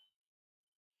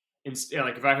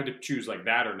 like if I had to choose like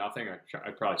that or nothing,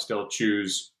 I'd probably still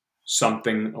choose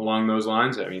something along those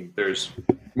lines. I mean, there's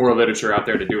more literature out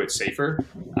there to do it safer.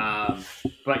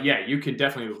 But yeah, you can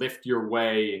definitely lift your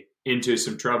way into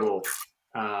some trouble.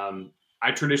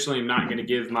 I traditionally am not going to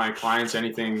give my clients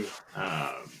anything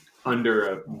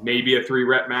under maybe a 3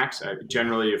 rep max,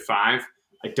 generally a 5.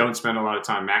 I don't spend a lot of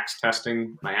time max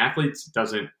testing my athletes. It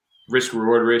doesn't, risk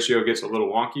reward ratio gets a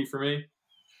little wonky for me.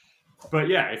 But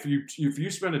yeah, if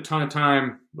you spend a ton of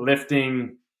time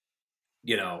lifting,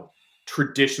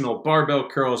 traditional barbell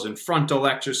curls and frontal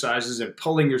exercises and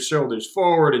pulling your shoulders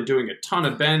forward and doing a ton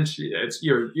of bench,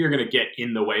 you're going to get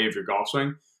in the way of your golf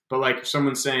swing. But like if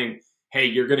someone's saying, hey,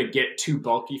 you're going to get too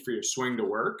bulky for your swing to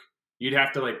work, you'd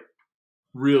have to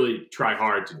really try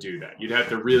hard to do that. You'd have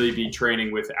to really be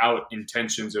training without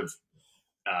intentions of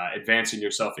advancing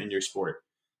yourself in your sport.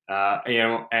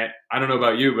 I don't know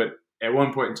about you, but at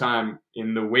one point in time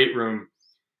in the weight room,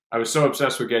 I was so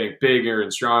obsessed with getting bigger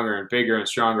and stronger and bigger and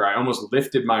stronger. I almost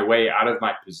lifted my way out of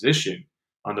my position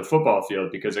on the football field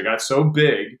because I got so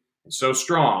big and so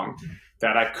strong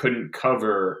that I couldn't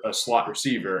cover a slot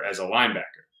receiver as a linebacker.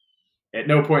 At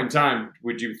no point in time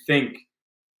would you think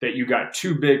that you got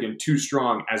too big and too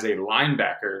strong as a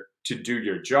linebacker to do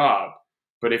your job.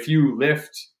 But if you lift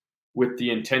with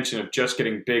the intention of just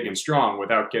getting big and strong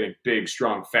without getting big,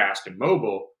 strong, fast, and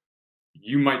mobile,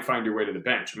 you might find your way to the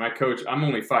bench. My coach, I'm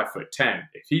only 5'10".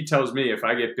 If he tells me if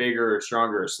I get bigger or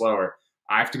stronger or slower,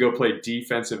 I have to go play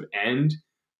defensive end,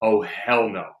 oh, hell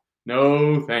no.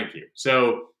 No, thank you.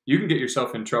 So you can get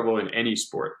yourself in trouble in any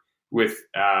sport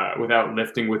without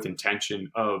lifting with intention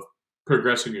of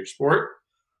progressing your sport.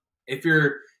 If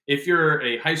you're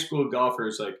a high school golfer,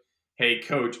 it's like, hey,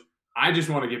 coach, I just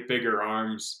want to get bigger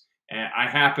arms, and I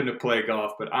happen to play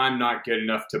golf, but I'm not good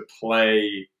enough to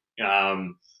play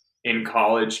in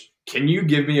college. Can you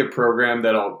give me a program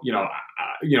that'll,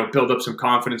 build up some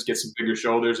confidence, get some bigger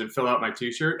shoulders, and fill out my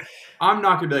T-shirt? I'm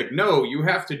not gonna be like, no, you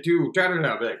have to do da da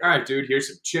da. Be like, all right, dude, here's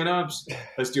some chin-ups.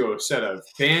 Let's do a set of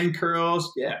fan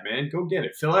curls. Yeah, man, go get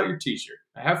it. Fill out your T-shirt.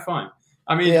 Have fun.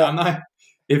 I mean, I'm not.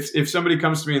 If somebody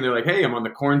comes to me and they're like, hey, I'm on the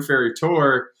Korn Ferry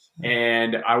Tour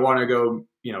and I want to go,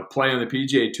 play on the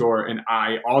PGA Tour, and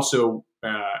I also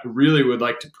really would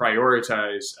like to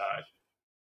prioritize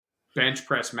bench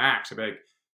press max, I'd be like,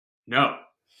 no.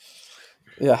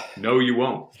 Yeah. No, you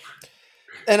won't.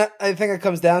 And I think it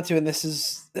comes down to, and this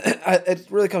is, it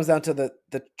really comes down to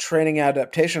the training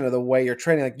adaptation, or the way you're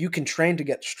training. Like, you can train to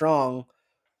get strong,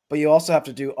 but you also have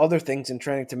to do other things in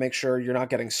training to make sure you're not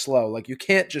getting slow. Like, you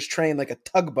can't just train like a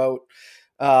tugboat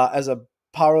as a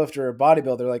powerlifter or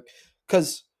bodybuilder. Like,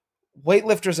 because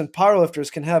weightlifters and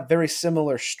powerlifters can have very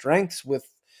similar strengths with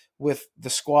the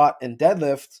squat and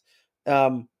deadlift,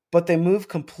 but they move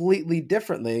completely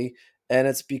differently. And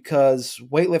it's because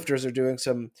weightlifters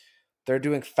they're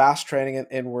doing fast training,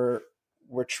 and we're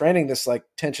training this like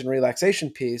tension relaxation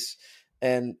piece.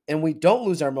 And we don't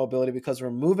lose our mobility because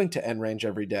we're moving to end range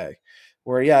every day.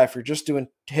 Where, if you're just doing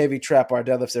heavy trap bar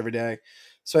deadlifts every day.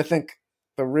 So I think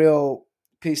the real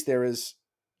piece there is,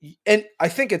 and I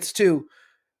think it's too,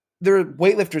 there are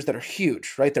weightlifters that are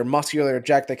huge, right? They're muscular,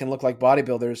 jacked, they can look like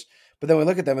bodybuilders, but then we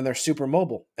look at them and they're super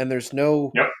mobile, and there's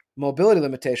no mobility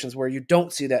limitations, where you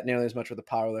don't see that nearly as much with a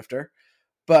powerlifter.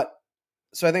 But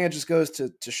so I think it just goes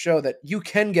to show that you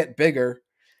can get bigger,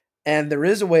 and there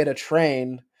is a way to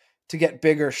train to get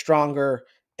bigger, stronger,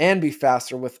 and be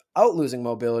faster without losing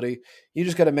mobility. You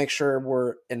just got to make sure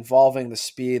we're involving the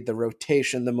speed, the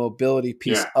rotation, the mobility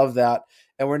piece of that,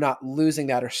 and we're not losing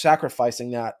that or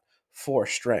sacrificing that for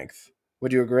strength.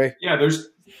 Would you agree? Yeah,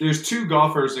 there's two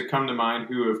golfers that come to mind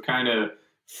who have kind of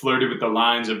flirted with the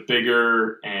lines of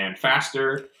bigger and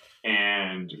faster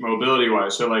and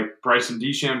mobility-wise. So like Bryson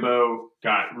DeChambeau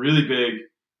got really big,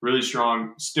 really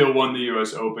strong, still won the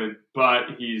U.S. Open, but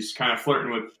he's kind of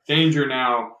flirting with danger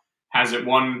now. Hasn't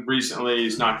won recently.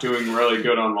 He's not doing really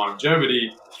good on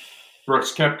longevity.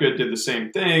 Brooks Koepka did the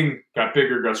same thing, got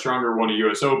bigger, got stronger, won a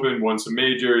U.S. Open, won some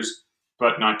majors,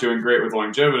 but not doing great with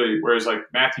longevity. Whereas like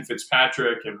Matthew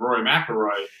Fitzpatrick and Rory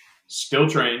McIlroy still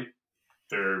train.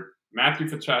 Matthew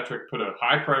Fitzpatrick put a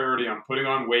high priority on putting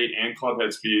on weight and club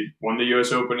head speed, won the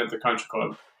U.S. Open at the Country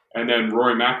Club, and then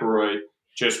Rory McIlroy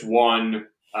just won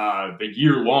the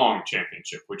year-long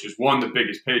championship, which is one, the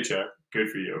biggest paycheck. Good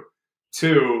for you.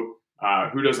 Two,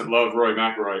 who doesn't love Rory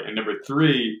McIlroy? And number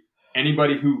three,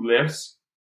 anybody who lifts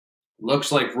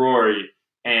looks like Rory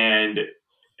and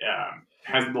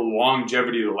has the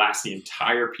longevity to last the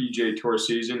entire PGA Tour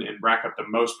season and rack up the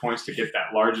most points to get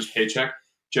that largest paycheck,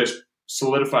 just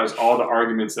solidifies all the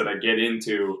arguments that I get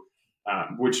into,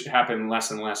 which happen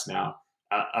less and less now,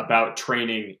 about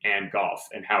training and golf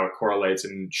and how it correlates,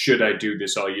 and should I do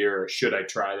this all year or should I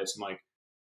try this? I'm like,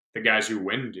 the guys who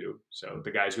win do, so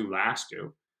the guys who last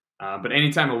do. But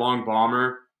anytime a long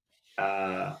bomber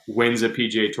wins a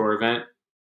PGA Tour event,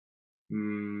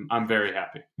 I'm very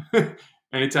happy.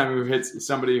 Anytime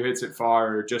somebody who hits it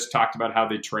far, or just talked about how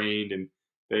they trained and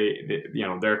they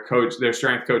their coach, their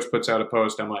strength coach puts out a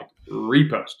post, I'm like,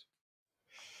 repost.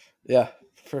 Yeah,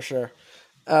 for sure.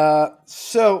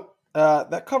 So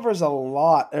that covers a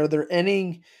lot. Are there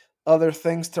any other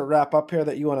things to wrap up here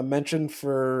that you want to mention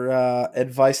for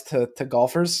advice to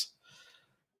golfers,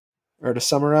 or to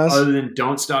summarize? Other than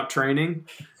don't stop training,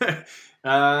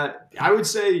 I would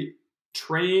say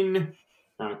train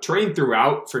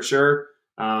throughout for sure,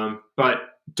 but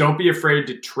don't be afraid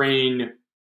to train.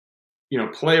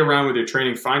 Play around with your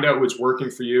training, find out what's working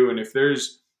for you. And if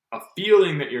there's a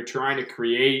feeling that you're trying to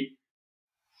create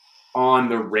on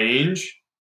the range,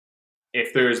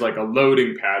 if there's like a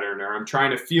loading pattern, or I'm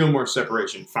trying to feel more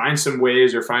separation, find some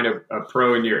ways, or find a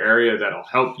pro in your area that'll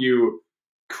help you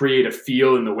create a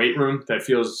feel in the weight room that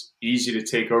feels easy to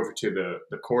take over to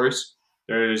the course.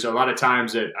 There's a lot of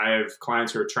times that I have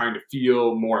clients who are trying to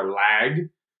feel more lag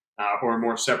or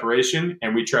more separation,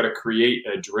 and we try to create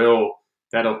a drill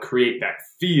that'll create that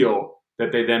feel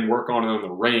that they then work on the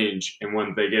range. And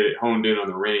when they get it honed in on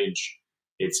the range,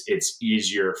 it's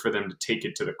easier for them to take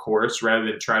it to the course rather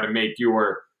than try to make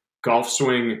your golf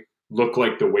swing look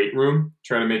like the weight room.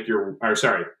 Try to make the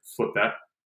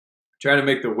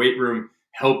weight room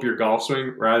help your golf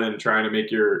swing rather than trying to make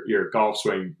your golf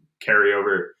swing carry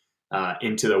over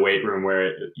into the weight room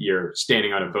where you're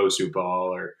standing on a Bosu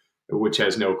ball, or which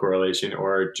has no correlation,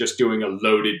 or just doing a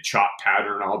loaded chop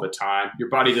pattern all the time. Your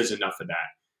body does enough of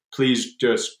that. Please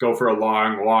just go for a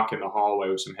long walk in the hallway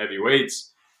with some heavy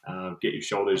weights, get your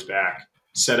shoulders back,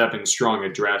 set up in strong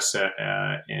address,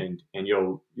 and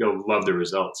you'll love the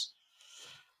results.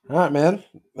 All right, man.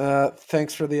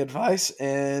 Thanks for the advice,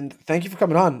 and thank you for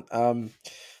coming on.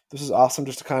 This is awesome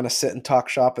just to kind of sit and talk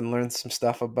shop and learn some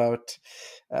stuff about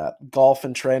golf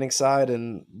and training side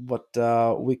and what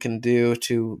we can do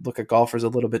to look at golfers a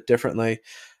little bit differently,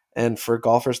 and for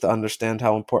golfers to understand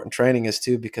how important training is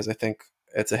too, because I think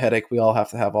it's a headache we all have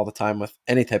to have all the time with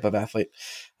any type of athlete,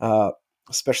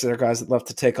 especially there are guys that love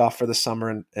to take off for the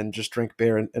summer and just drink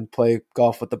beer and play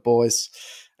golf with the boys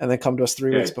and then come to us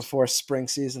 3 weeks before spring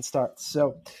season starts.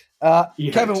 So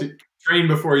Kevin, train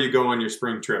before you go on your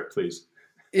spring trip, please.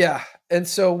 Yeah. And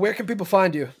so where can people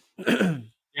find you?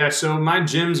 Yeah, so my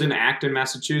gym's in Acton,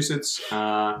 Massachusetts.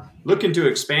 Looking to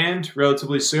expand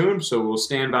relatively soon, so we'll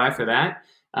stand by for that.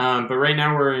 But right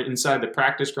now we're inside the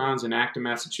practice grounds in Acton,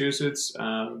 Massachusetts.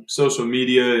 Social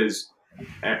media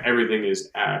everything is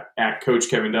at Coach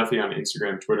Kevin Duffy on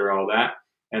Instagram, Twitter, all that.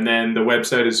 And then the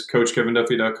website is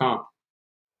coachkevinduffy.com.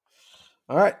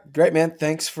 All right, great, man.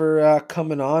 Thanks for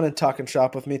coming on and talking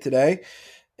shop with me today.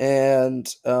 And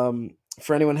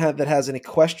for anyone that has any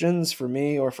questions for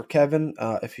me or for Kevin,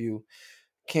 if you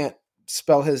can't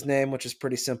spell his name, which is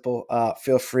pretty simple,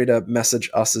 feel free to message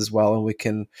us as well, and we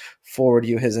can forward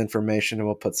you his information, and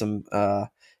we'll put some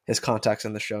his contacts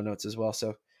in the show notes as well.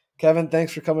 So, Kevin,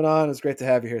 thanks for coming on. It's great to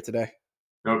have you here today.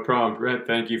 No problem, Brent.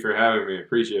 Thank you for having me.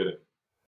 Appreciate it.